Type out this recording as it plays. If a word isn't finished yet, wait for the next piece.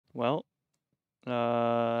Well,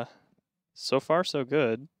 so far so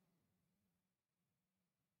good.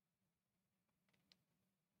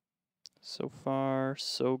 So far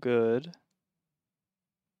so good.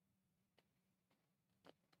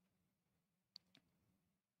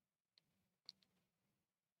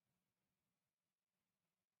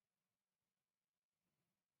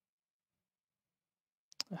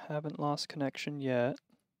 I haven't lost connection yet.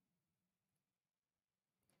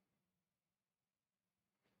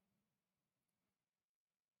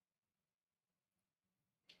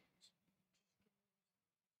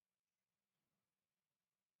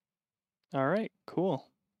 All right, cool.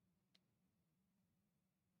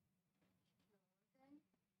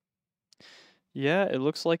 Yeah, it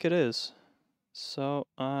looks like it is. So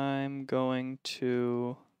I'm going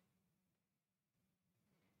to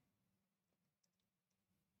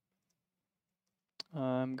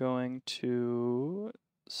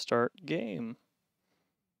start game,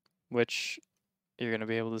 which you're going to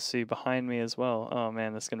be able to see behind me as well. Oh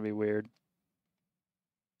man, that's going to be weird.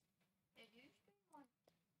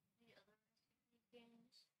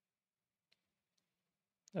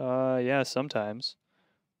 Yeah, sometimes.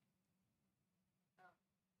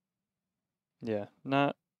 Yeah,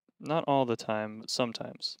 not all the time, but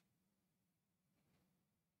sometimes.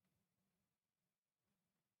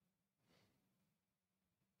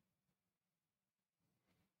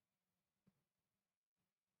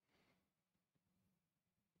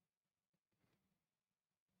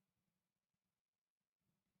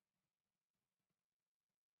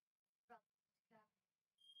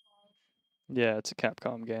 Yeah, it's a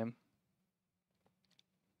Capcom game.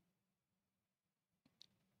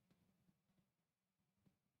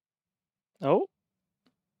 Oh,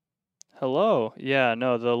 hello. Yeah,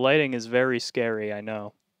 no, the lighting is very scary, I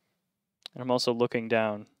know. And I'm also looking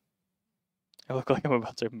down. I look like I'm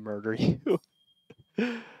about to murder you.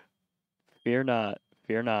 Fear not,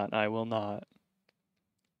 I will not.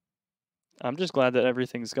 I'm just glad that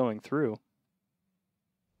everything's going through.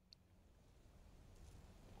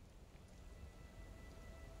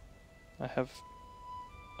 I have...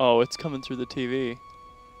 Oh, it's coming through the TV.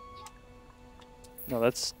 No,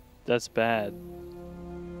 that's bad.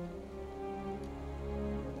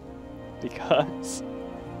 Because...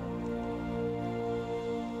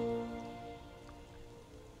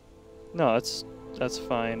 No, that's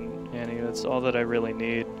fine, Annie. That's all that I really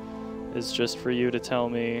need is just for you to tell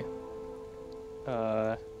me,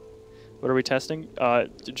 what are we testing?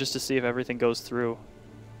 Just to see if everything goes through.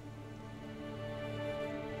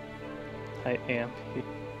 I am.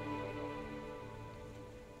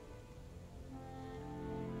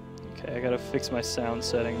 Okay, I gotta fix my sound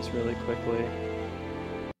settings really quickly.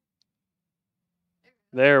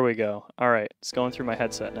 There we go. Alright, it's going through my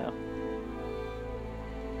headset now.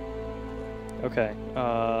 Okay,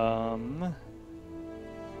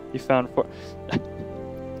 you found four.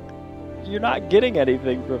 You're not getting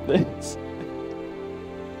anything from this.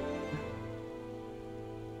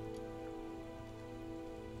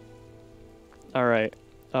 Alright,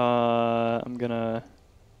 I'm gonna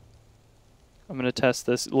test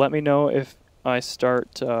this. Let me know if I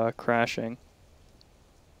start crashing.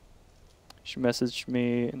 She messaged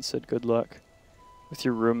me and said good luck with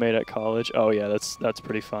your roommate at college. Oh yeah, that's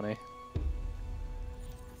pretty funny.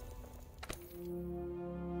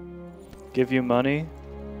 Give you money?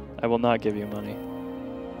 I will not give you money.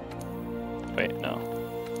 Wait, no.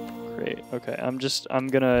 Great. Okay, I'm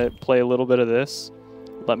gonna play a little bit of this.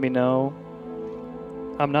 Let me know.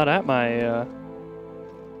 I'm not at my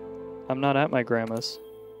grandma's.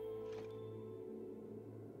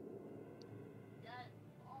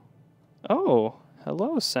 Oh,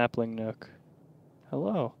 hello, Sapling Nook.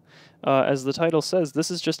 Hello. As the title says,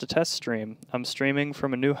 this is just a test stream. I'm streaming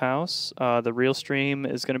from a new house. The real stream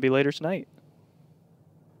is going to be later tonight.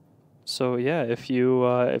 So yeah, if you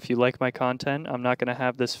like my content, I'm not going to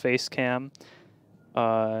have this face cam.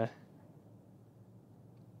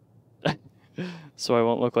 So I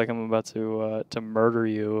won't look like I'm about to murder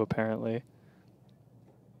you, apparently.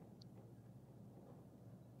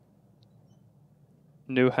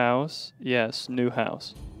 New house? Yes, new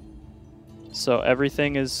house. So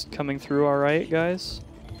everything is coming through all right, guys?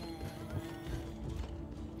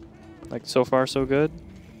 Like, so far so good?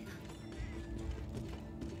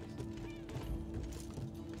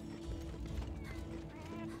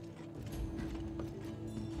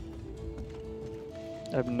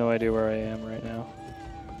 I have no idea where I am right now.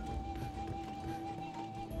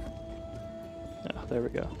 Oh, there we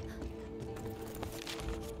go.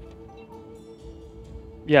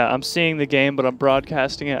 Yeah, I'm seeing the game, but I'm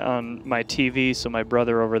broadcasting it on my TV so my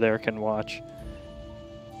brother over there can watch.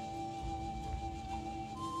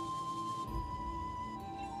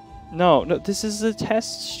 No, this is a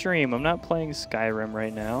test stream. I'm not playing Skyrim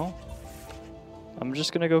right now. I'm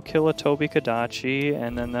just gonna go kill a Toby Kadachi,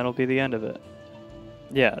 and then that'll be the end of it.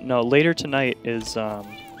 Yeah, no, later tonight is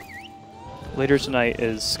Skyrim.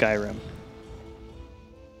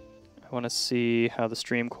 I want to see how the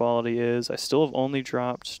stream quality is. I still have only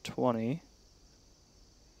dropped 20.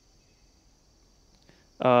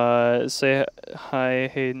 Say hi,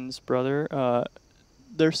 Hayden's brother.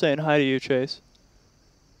 They're saying hi to you, Chase.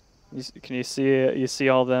 Can you see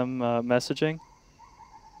all them messaging?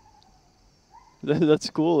 That's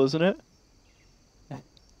cool, isn't it?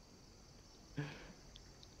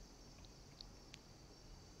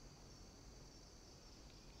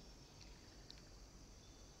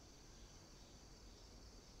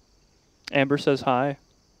 Amber says hi.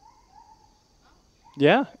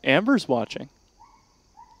 Yeah, Amber's watching.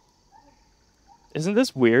 Isn't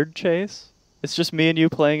this weird, Chase? It's just me and you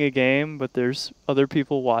playing a game, but there's other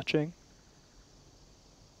people watching.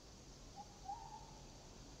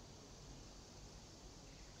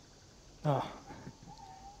 Oh.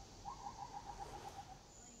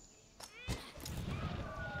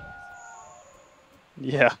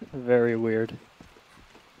 Yeah, very weird.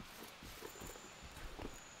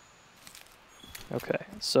 Okay,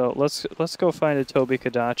 so let's go find a Toby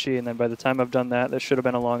Kadachi, and then by the time I've done that, there should have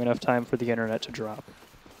been a long enough time for the internet to drop.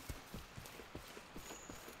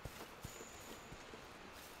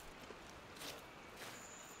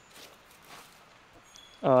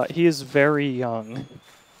 He is very young.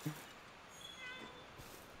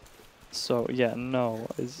 So, yeah, no.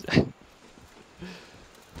 Is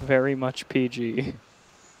very much PG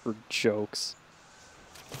for jokes.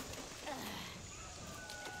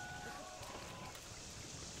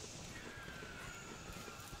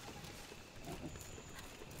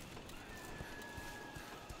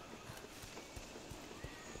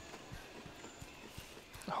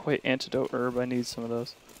 Oh, wait, antidote herb. I need some of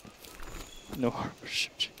those. No.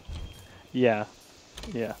 Yeah.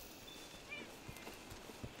 Yeah.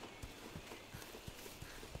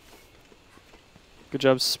 Good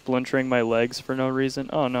job splintering my legs for no reason.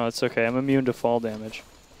 Oh, no, it's okay. I'm immune to fall damage.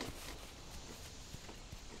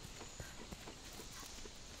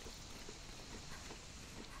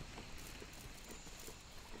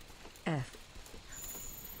 F.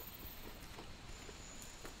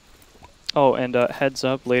 Oh, and heads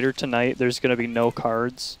up, later tonight there's going to be no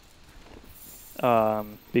cards.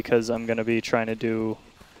 Because I'm going to be trying to do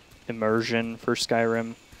immersion for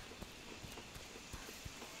Skyrim.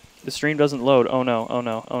 The stream doesn't load. Oh no, oh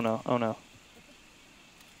no, oh no, oh no.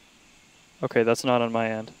 Okay, that's not on my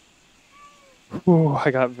end. Ooh, I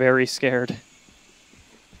got very scared.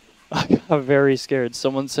 I got very scared.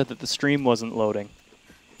 Someone said that the stream wasn't loading.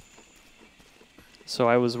 So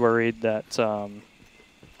I was worried that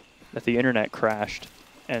that the internet crashed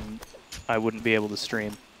and I wouldn't be able to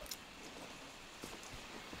stream.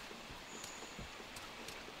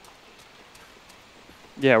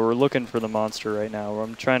 Yeah, we're looking for the monster right now.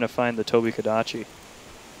 I'm trying to find the Toby Kadachi.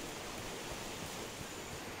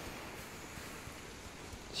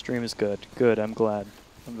 Stream is good. Good, I'm glad.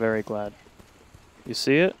 I'm very glad. You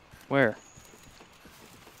see it? Where?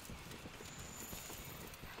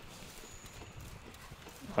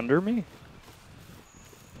 Under me?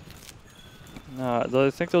 Nah,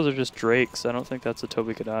 I think those are just drakes. I don't think that's a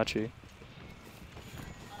Toby Kadachi.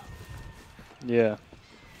 Yeah.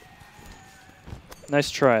 Nice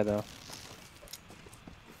try, though.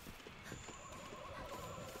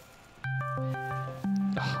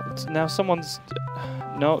 Now someone's...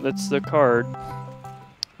 No, that's the card.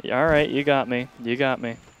 Yeah, alright, you got me. You got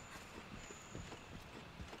me.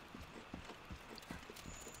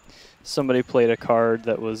 Somebody played a card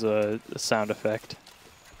that was a sound effect.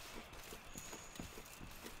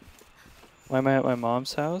 Why am I at my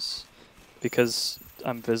mom's house? Because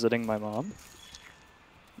I'm visiting my mom?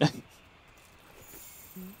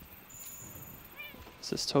 Is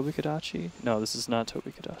this Toby Kadachi? No, this is not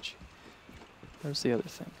Toby Kadachi. Where's the other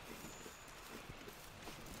thing?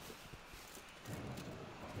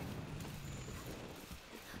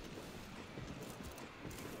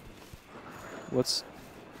 What's...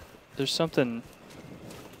 There's something...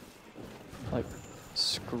 like...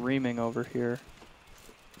 screaming over here.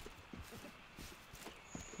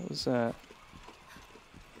 What was that?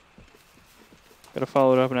 Gotta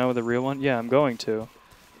follow it up now with a real one? Yeah, I'm going to.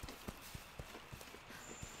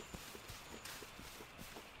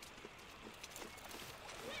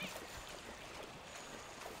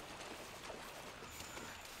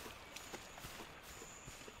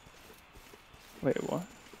 Wait, what?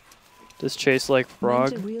 Does Chase like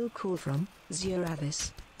frog? A real call from Zioravis.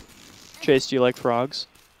 Chase, do you like frogs?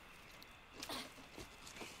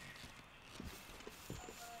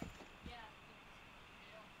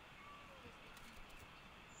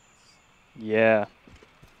 Yeah.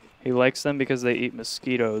 He likes them because they eat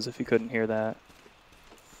mosquitoes, if you couldn't hear that.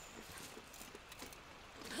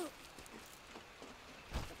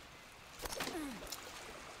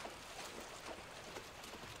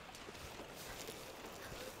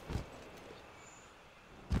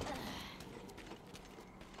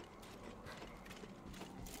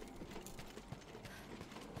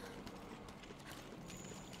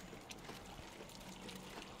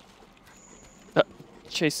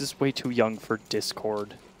 Chase is way too young for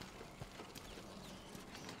Discord.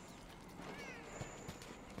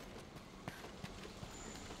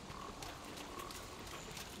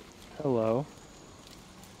 Hello.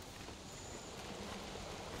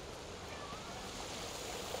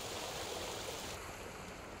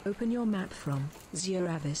 Open your map from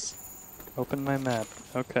Zeravis. Open my map.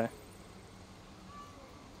 Okay.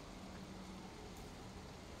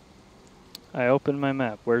 I opened my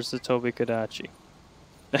map. Where's the Toby Kadachi?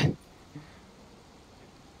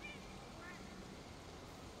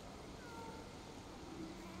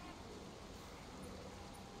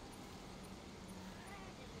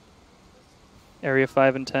 Area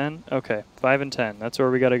 5 and 10? Okay, 5 and 10. That's where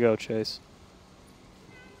we gotta go, Chase.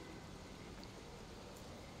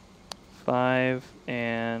 5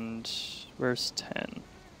 and... where's 10?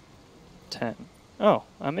 10. Oh,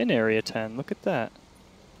 I'm in Area 10. Look at that.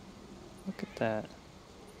 Look at that.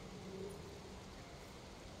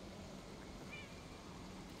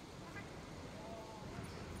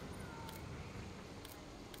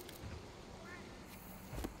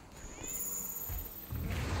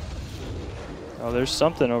 Oh, there's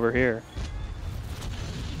something over here.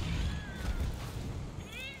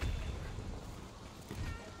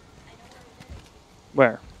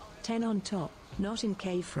 Where? 10 on top, not in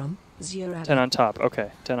cave from Zeravis. 10 on top. Okay,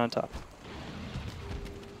 10 on top.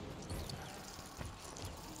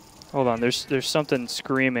 Hold on, there's something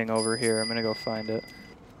screaming over here. I'm gonna go find it.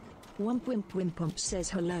 Wump Wimp Wimpump says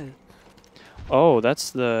hello. Oh, that's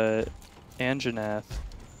the Anjanath.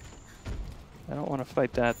 I don't want to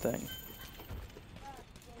fight that thing.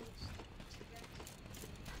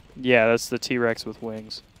 Yeah, that's the T-Rex with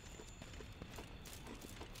wings.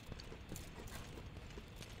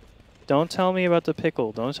 Don't tell me about the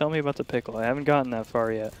pickle. Don't tell me about the pickle. I haven't gotten that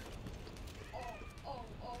far yet.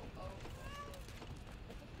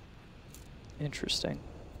 Interesting.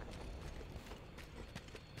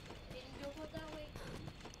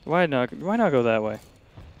 Why not go that way?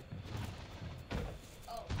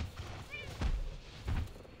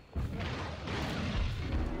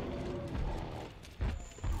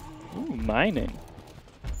 Ooh, mining.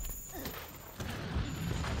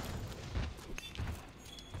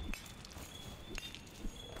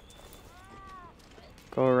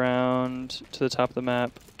 Go around to the top of the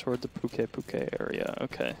map toward the Puke area.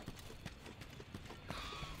 Okay.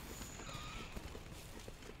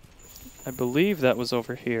 I believe that was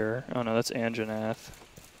over here. Oh no, that's Anjanath.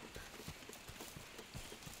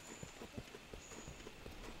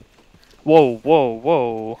 Whoa, whoa,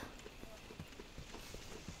 whoa.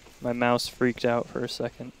 My mouse freaked out for a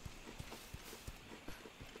second.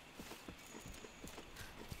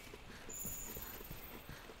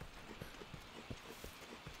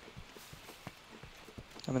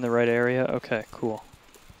 I'm in the right area? Okay, cool.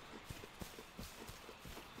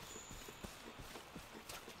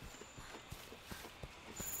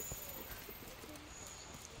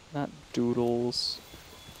 Not doodles.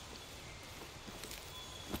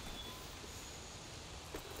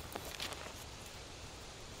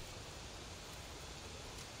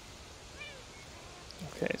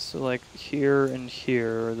 Okay, so like here and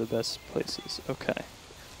here are the best places. Okay.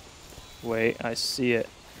 Wait, I see it.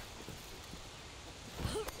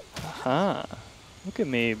 Aha. Look at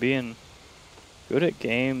me being good at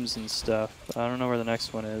games and stuff. I don't know where the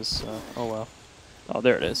next one is, so oh well. Oh,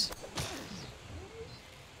 there it is.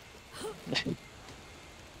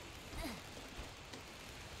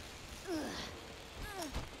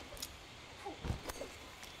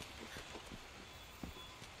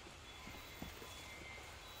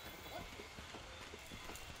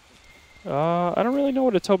 I don't really know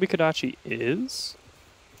what a Toby Kadachi is.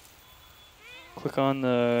 Click on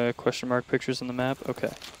the question mark pictures on the map. Okay.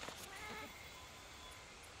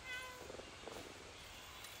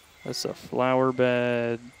 That's a flower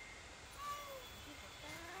bed.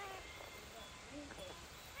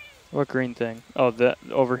 What green thing? Oh, that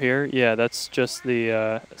over here? Yeah, that's just the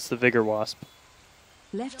it's the Vigor Wasp.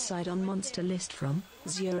 Left side on monster list from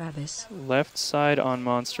Zeravis. Left side on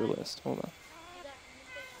monster list. Hold on.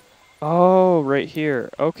 Oh, right here.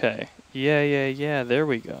 Okay. Yeah. There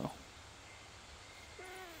we go.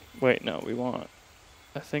 Wait, no, we want.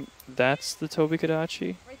 I think that's the Toby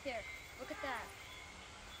Kadachi. Right there. Look at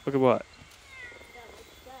Look at what?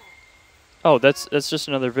 Oh, that's just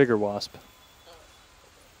another vigor wasp.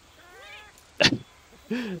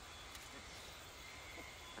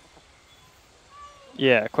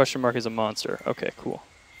 Yeah, question mark is a monster. Okay, cool.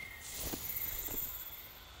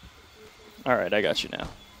 Alright, I got you now.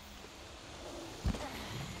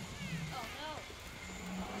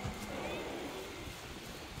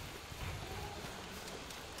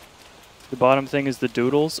 The bottom thing is the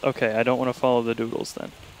doodles? Okay, I don't want to follow the doodles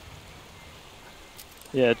then.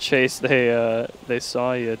 Yeah, Chase, they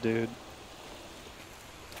saw you, dude.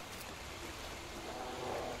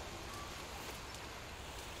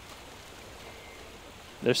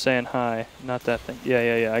 They're saying hi, not that thing.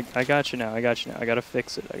 Yeah. I got you now. I got you now. I gotta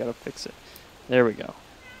fix it. I gotta fix it. There we go.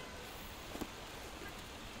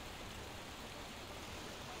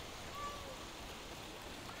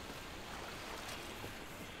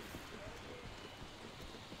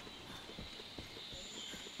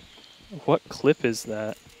 What clip is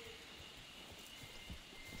that?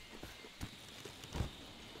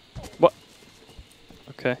 What?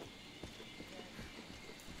 Okay.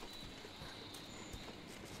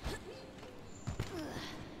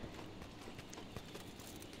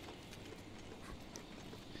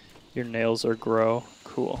 Your nails are grow.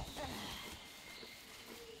 Cool.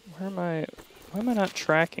 Why am I not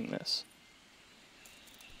tracking this?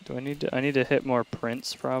 Do I need to hit more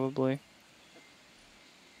prints probably?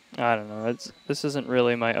 I don't know. This isn't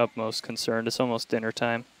really my utmost concern. It's almost dinner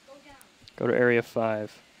time. Go to area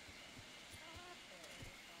 5.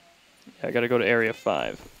 Yeah, I gotta go to area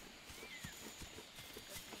 5.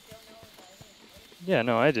 Yeah,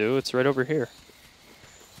 no, I do. It's right over here.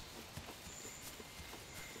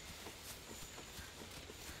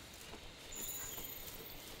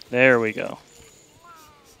 There we go.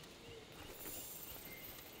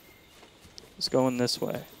 It's going this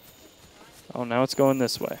way. Oh, now it's going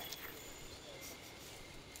this way.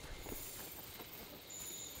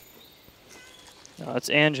 No, it's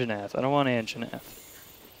Anjanath. I don't want Anjanath.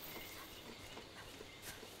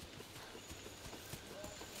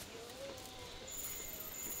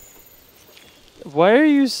 Why are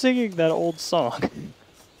you singing that old song?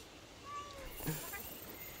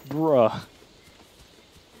 Bruh.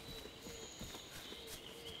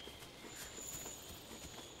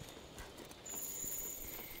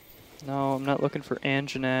 No, I'm not looking for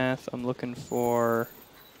Anjanath. I'm looking for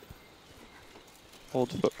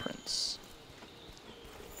old footprints.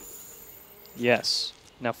 Yes.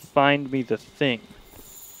 Now find me the thing.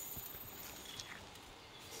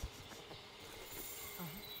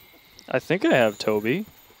 I think I have Toby.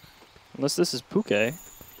 Unless this is Puke.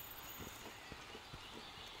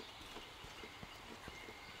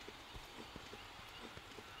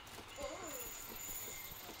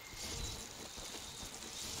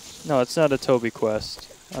 No, it's not a Toby quest.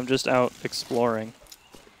 I'm just out exploring.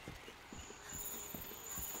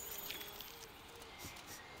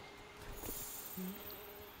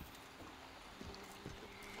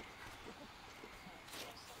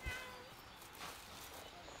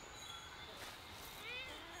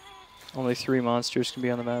 Only 3 monsters can be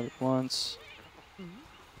on the map at once.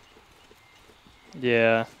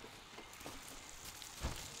 Yeah.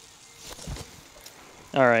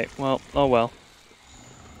 Alright, well, oh well.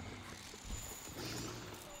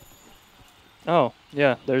 Oh,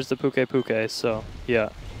 yeah, there's the Puke, so, yeah.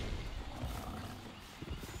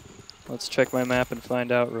 Let's check my map and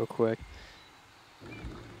find out real quick.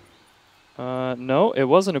 No, it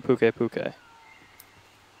wasn't a Puke.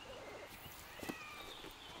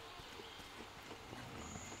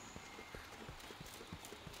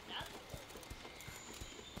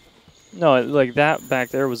 No, like that back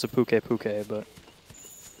there was a Puke, but...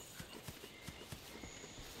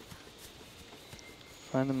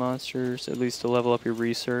 Find the monsters, at least to level up your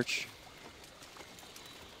research.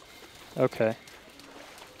 Okay.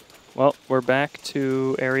 Well, we're back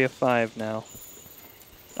to Area 5 now.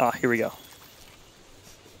 Ah, here we go.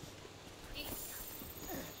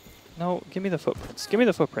 No, give me the footprints. Give me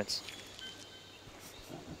the footprints.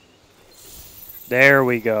 There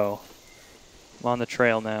we go. I'm on the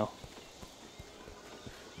trail now.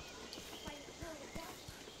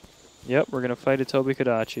 Yep, we're going to fight a Toby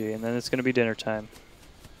Kadachi, and then it's going to be dinner time.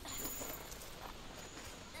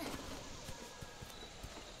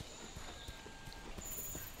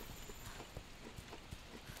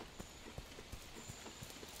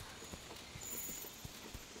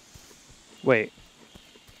 Wait.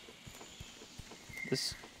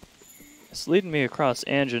 It's leading me across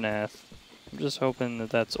Anjanath. I'm just hoping that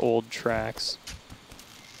that's old tracks.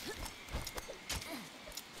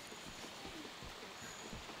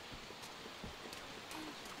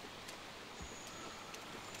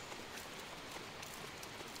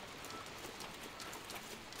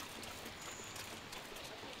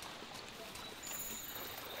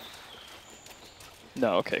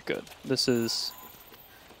 No, okay, good. This is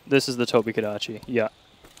the Tobikadachi. Yeah.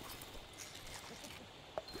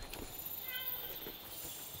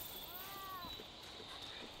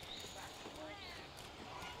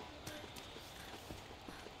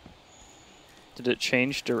 Did it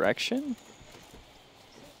change direction?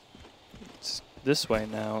 It's this way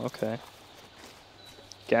now, okay.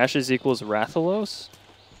 Gashes equals Rathalos?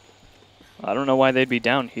 I don't know why they'd be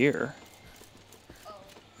down here.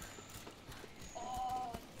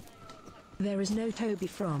 There is no Toby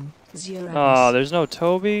from Zero. Oh, there's no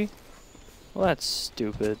Toby? Well, that's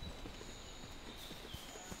stupid.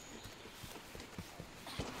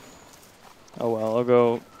 Oh well, I'll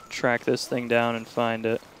go track this thing down and find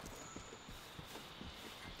it.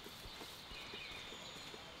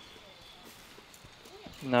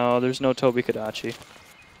 No, there's no Tobikadachi.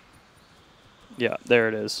 Yeah, there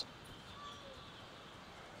it is.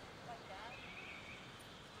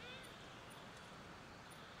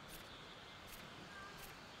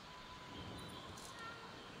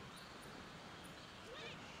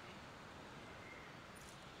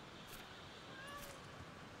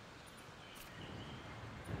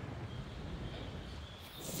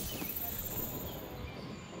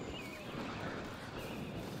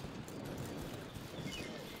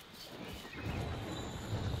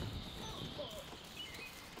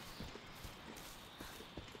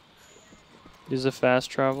 Use a fast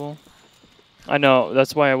travel. I know,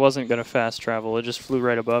 that's why I wasn't going to fast travel. It just flew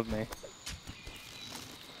right above me.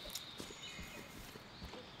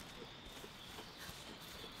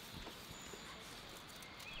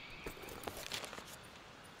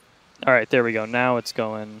 All right, there we go. Now it's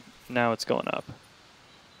going up.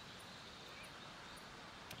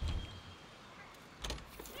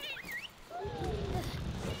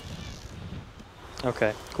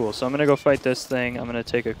 Okay, cool. So I'm going to go fight this thing. I'm going to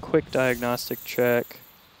take a quick diagnostic check.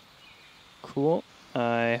 Cool.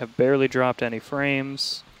 I have barely dropped any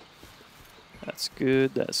frames. That's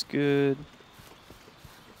good, that's good.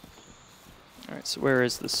 Alright, so where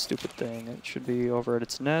is this stupid thing? It should be over at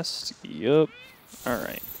its nest. Yup.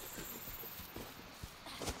 Alright.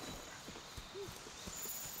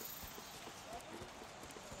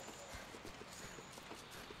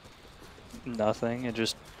 Nothing, it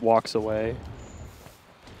just walks away.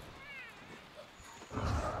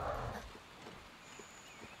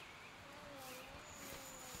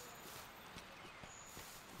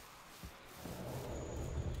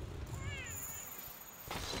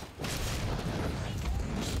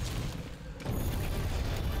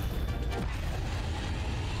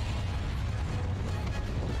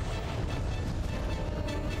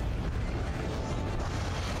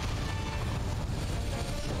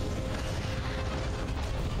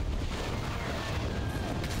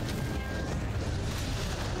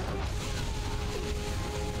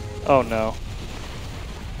 Oh no.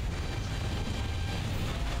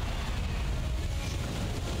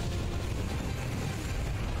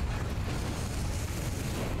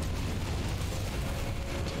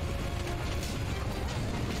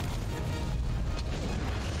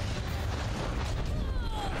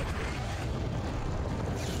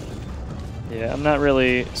 Yeah, I'm not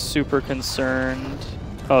really super concerned.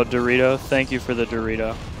 Oh, Dorito, thank you for the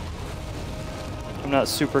Dorito. I'm not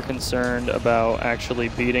super concerned about actually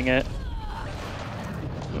beating it.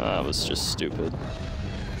 That was just stupid.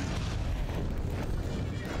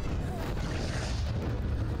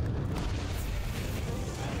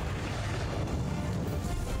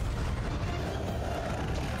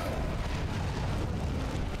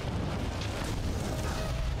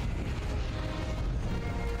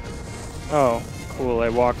 Oh, cool. I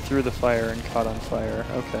walked through the fire and caught on fire.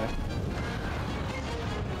 Okay.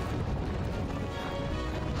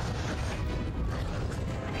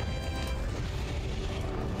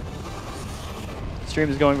 Stream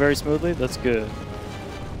is going very smoothly. That's good.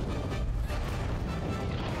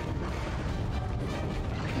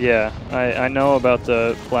 Yeah, I know about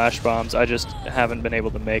the flash bombs. I just haven't been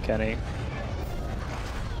able to make any.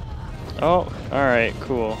 Oh, alright,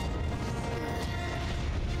 cool.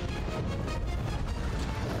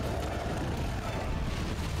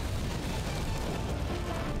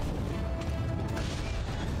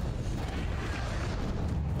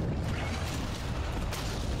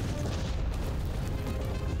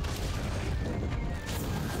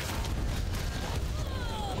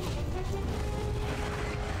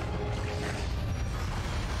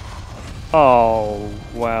 Oh,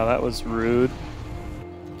 wow, that was rude.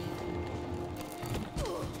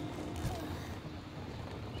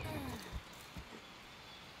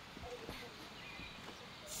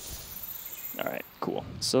 Alright, cool.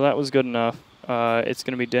 So that was good enough. It's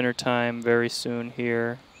going to be dinner time very soon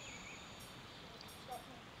here.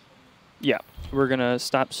 yeah, we're gonna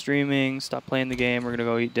stop streaming, stop playing the game. We're gonna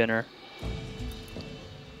go eat dinner.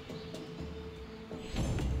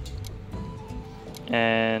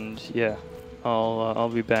 And yeah, I'll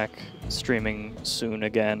be back streaming soon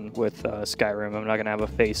again with Skyrim. I'm not gonna have a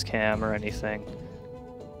face cam or anything.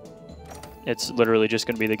 It's literally just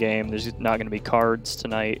gonna be the game. There's not gonna be cards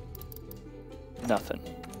tonight. Nothing.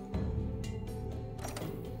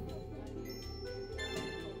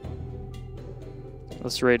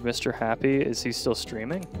 Let's raid Mr. Happy. Is he still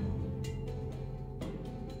streaming?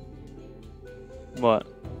 What?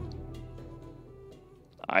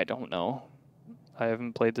 I don't know. I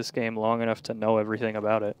haven't played this game long enough to know everything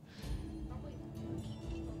about it.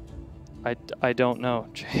 I don't know,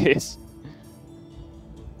 Chase.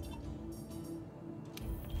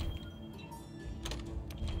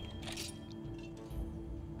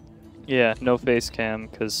 Yeah, no face cam,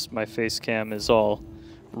 because my face cam is all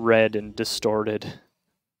red and distorted.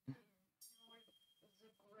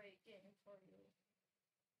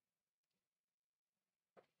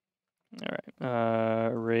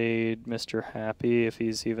 Alright, raid Mr. Happy if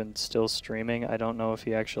he's even still streaming. I don't know if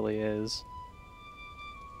he actually is.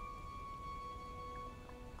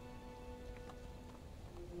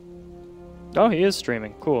 Oh, he is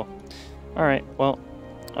streaming. Cool. Alright, well,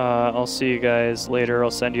 I'll see you guys later.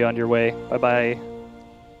 I'll send you on your way. Bye-bye.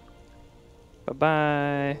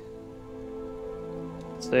 Bye-bye.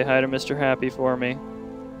 Say hi to Mr. Happy for me.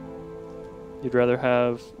 You'd rather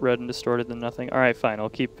have red and distorted than nothing? Alright, fine. I'll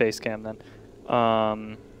keep face cam then.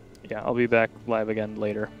 Yeah, I'll be back live again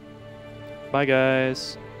later. Bye,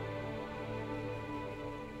 guys.